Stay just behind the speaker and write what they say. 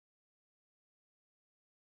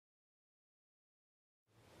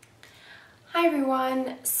Hi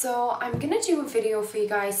everyone, so I'm gonna do a video for you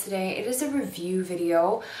guys today. It is a review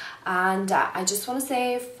video and I just want to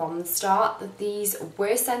say from the start that these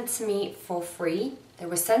were sent to me for free. They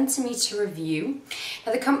were sent to me to review.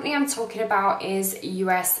 Now the company I'm talking about is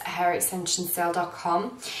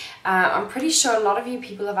ushairextensionsale.com. I'm pretty sure a lot of you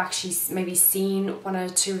people have actually maybe seen one or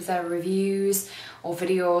two of their reviews or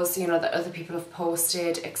videos, you know, that other people have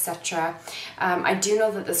posted, etc. I do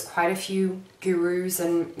know that there's quite a few gurus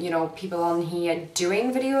and, you know, people on here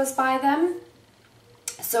doing videos by them.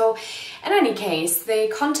 So in any case, they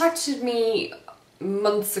contacted me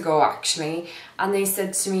months ago actually, and they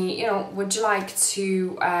said to me, you know, would you like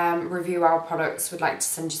to review our products? Would like to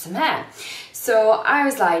send you some hair. So I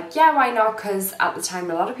was like, yeah, why not? Because at the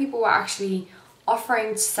time a lot of people were actually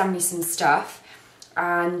offering to send me some stuff,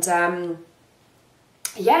 and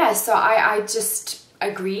yeah, so I just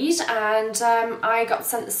agreed, and I got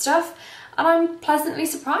sent the stuff, and I'm pleasantly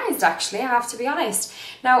surprised actually, I have to be honest.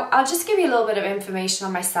 Now I'll just give you a little bit of information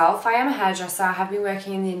on myself. I am a hairdresser. I have been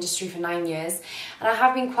working in the industry for 9 years, and I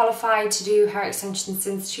have been qualified to do hair extensions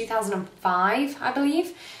since 2005, I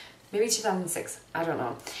believe. Maybe 2006, I don't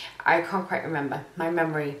know. I can't quite remember. My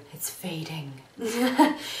memory, it's fading.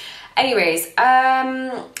 Anyways,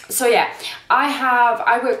 so yeah,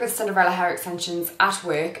 I work with Cinderella Hair Extensions at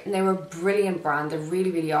work, and they were a brilliant brand. They really,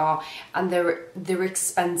 really are, and they're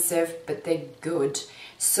expensive, but they're good.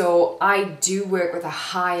 So I do work with a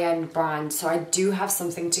high-end brand, so I do have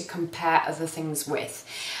something to compare other things with.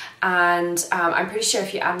 And I'm pretty sure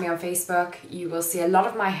if you add me on Facebook, you will see a lot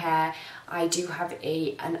of my hair. I do have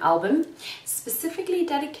an album specifically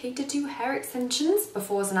dedicated to hair extensions,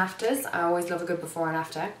 befores and afters. I always love a good before and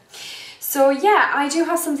after. So yeah, I do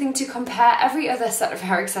have something to compare every other set of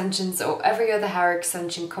hair extensions or every other hair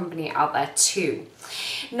extension company out there too.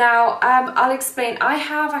 Now, I'll explain. I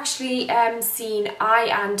have actually seen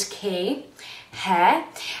I&K hair,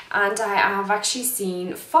 and I have actually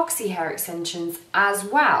seen Foxy hair extensions as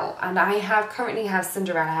well, and I currently have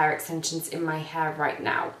Cinderella hair extensions in my hair right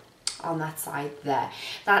now on that side there.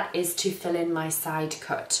 That is to fill in my side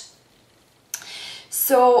cut.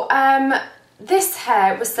 So this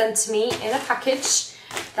hair was sent to me in a package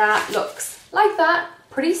that looks like that,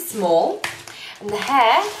 pretty small, and the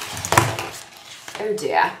hair, oh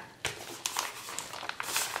dear,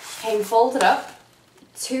 came folded up,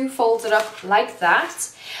 two folded up like that.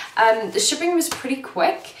 The shipping was pretty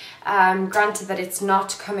quick, granted that it's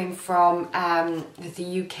not coming from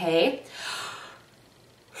the UK.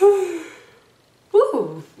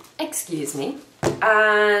 Ooh, excuse me.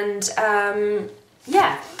 And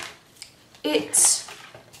yeah, it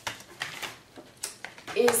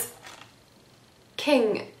is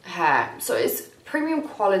king hair, so it's premium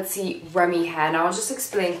quality Remy hair. Now I'll just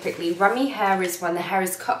explain quickly. Remy hair is when the hair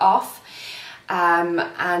is cut off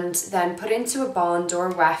and then put into a bond or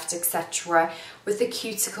a weft, etc., with the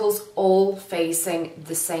cuticles all facing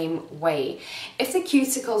the same way. If the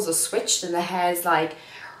cuticles are switched and the hair is like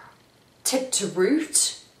tip to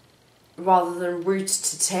root rather than root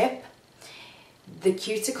to tip, the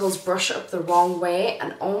cuticles brush up the wrong way,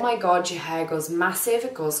 and oh my god, your hair goes massive,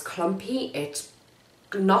 it goes clumpy, it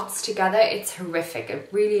knots together, it's horrific. It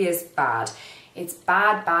really is bad. It's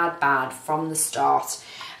bad, bad, bad from the start.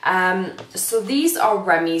 So these are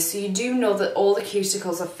Remy, so you do know that all the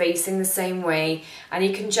cuticles are facing the same way, and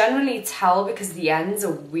you can generally tell because the ends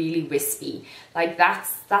are really wispy. Like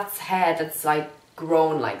that's hair that's like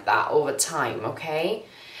grown like that over time, okay?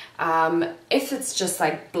 If it's just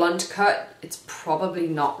like blunt cut, it's probably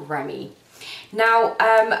not Remy. Now,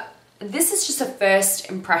 this is just a first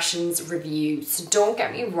impressions review, so don't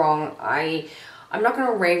get me wrong. I'm not going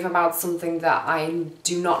to rave about something that I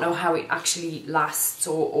do not know how it actually lasts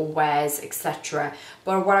or wears, etc.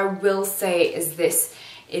 But what I will say is this: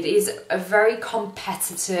 it is a very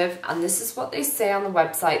competitive, and this is what they say on the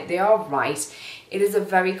website, they are right, it is a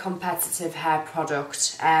very competitive hair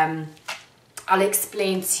product. I'll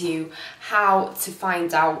explain to you how to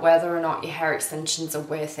find out whether or not your hair extensions are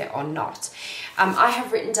worth it or not. I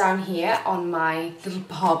have written down here on my little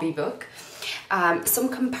Barbie book some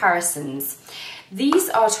comparisons. These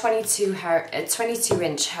are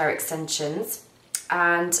 22-inch hair extensions,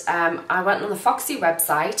 and I went on the Foxy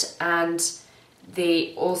website, and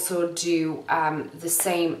they also do the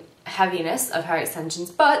same heaviness of hair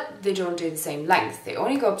extensions, but they don't do the same length. They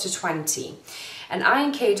only go up to 20. And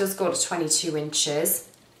I&K does go to 22 inches,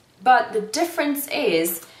 but the difference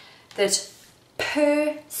is that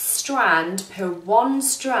per strand, per one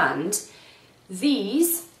strand,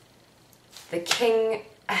 these, the king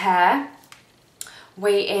hair,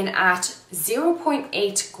 weigh in at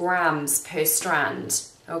 0.8 grams per strand,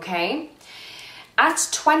 okay? At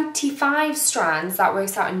 25 strands, that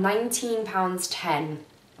works out at £19.10.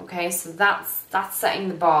 Okay, so that's setting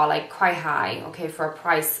the bar like quite high, okay, for a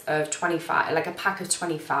price of 25, like a pack of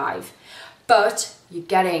 25. But you're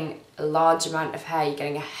getting a large amount of hair, you're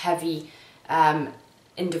getting a heavy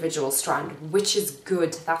individual strand, which is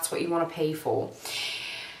good. That's what you want to pay for.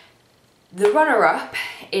 The runner-up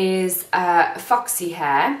is Foxy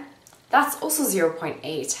Hair. That's also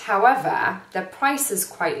 0.8. However, the price is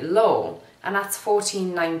quite low, and that's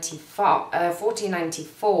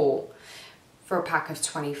 $14.94 for a pack of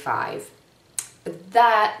 25. But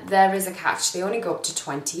there is a catch. They only go up to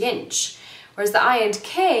 20 inch. Whereas the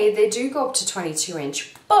I&K, they do go up to 22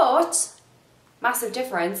 inch, but massive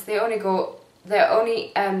difference. They're only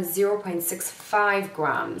 0.65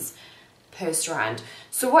 grams per strand.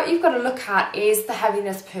 So what you've got to look at is the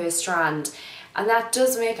heaviness per strand, and that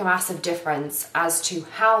does make a massive difference as to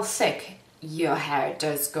how thick your hair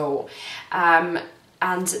does go. And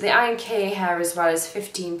the I&K hair as well is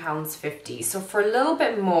 £15.50. So for a little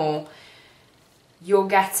bit more, you're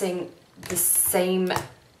getting the same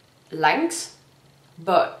length,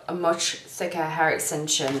 but a much thicker hair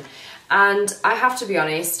extension. And I have to be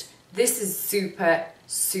honest, this is super,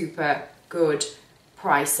 super good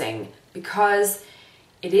pricing because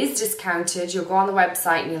it is discounted. You'll go on the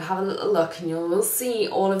website and you'll have a little look and you'll see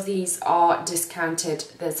all of these are discounted.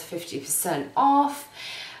 There's 50% off.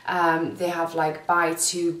 They have like buy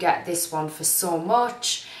two, get this one for so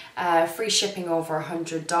much. Free shipping over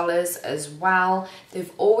 $100 as well.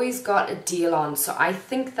 They've always got a deal on. So I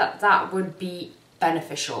think that would be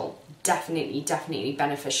beneficial. Definitely, definitely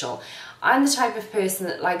beneficial. I'm the type of person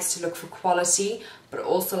that likes to look for quality, but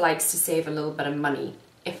also likes to save a little bit of money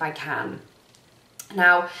if I can.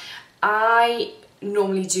 Now, I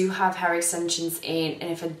normally do have hair extensions in,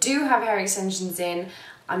 and if I do have hair extensions in,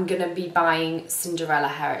 I'm going to be buying Cinderella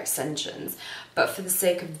hair extensions. But for the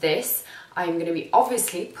sake of this, I'm going to be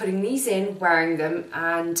obviously putting these in, wearing them,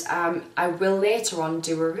 and I will later on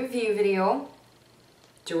do a review video.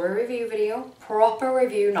 Proper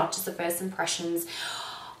review, not just the first impressions.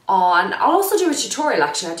 I'll also do a tutorial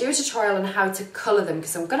actually. I'll do a tutorial on how to colour them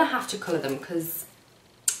because I'm going to have to colour them because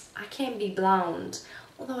I can't be blonde,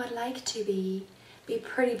 although I'd like to be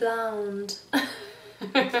pretty blonde.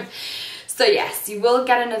 So yes, you will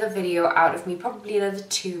get another video out of me, probably another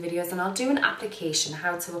 2 videos, and I'll do an application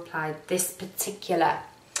how to apply this particular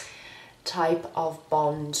type of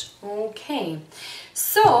bond. Okay,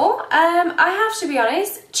 so I have to be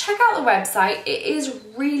honest, check out the website. It is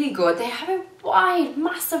really good. They have a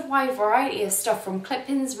massive wide variety of stuff, from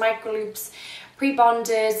clip-ins, micro loops,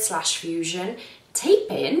 pre-bonded / fusion,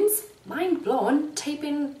 tape-ins, mind blown,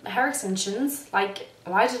 tape-in hair extensions, like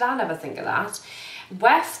why did I never think of that,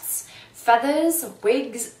 wefts, feathers,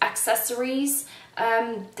 wigs, accessories.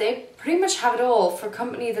 They pretty much have it all. For a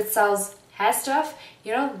company that sells hair stuff,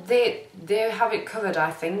 you know, they have it covered,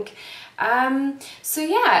 I think. So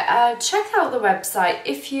yeah, check out the website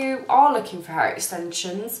if you are looking for hair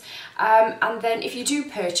extensions, and then if you do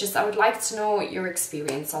purchase, I would like to know your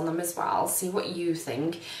experience on them as well, see what you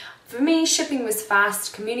think. For me, shipping was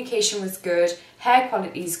fast, communication was good, hair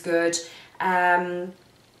quality is good. I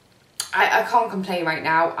can't complain right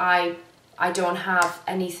now. I don't have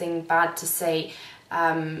anything bad to say.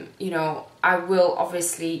 You know, I will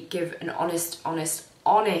obviously give an honest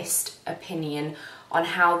opinion on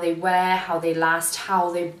how they wear, how they last, how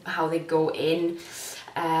they go in,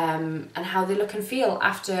 and how they look and feel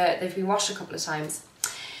after they've been washed a couple of times.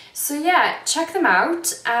 So yeah, check them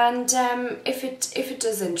out, and if it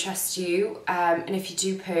does interest you, and if you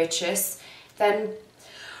do purchase, then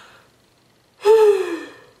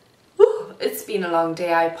it's been a long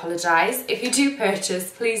day, I apologise. If you do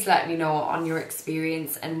purchase, please let me know on your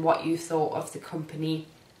experience and what you thought of the company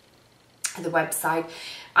and the website.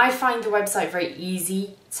 I find the website very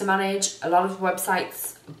easy to manage. A lot of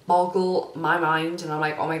websites boggle my mind and I'm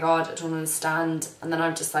like, oh my god, I don't understand. And then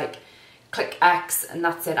I'm just like, click X and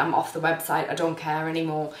that's it, I'm off the website, I don't care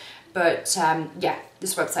anymore. But yeah,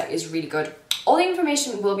 this website is really good. All the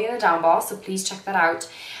information will be in the down bar, so please check that out.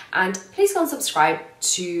 And please go and subscribe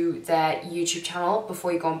to their YouTube channel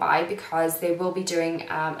before you go and buy, because they will be doing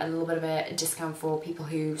a little bit of a discount for people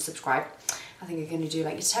who subscribe. I think they're going to do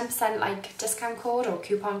like a 10% like discount code or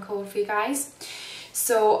coupon code for you guys.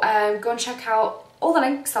 So go and check out all the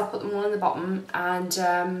links. I'll put them all in the bottom, and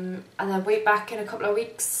then wait back in a couple of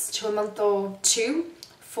weeks to a month or 2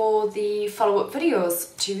 for the follow-up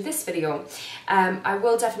videos to this video. I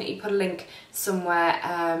will definitely put a link somewhere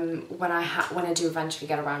when I do eventually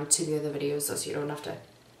get around to the other videos, so you don't have to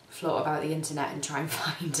float about the internet and try and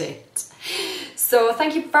find it. So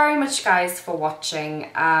thank you very much guys for watching.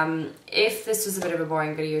 If this was a bit of a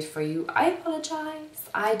boring video for you, I apologise.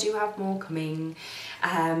 I do have more coming.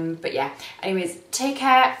 But yeah, anyways, take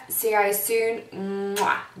care. See you guys soon.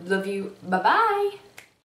 Mwah. Love you. Bye bye.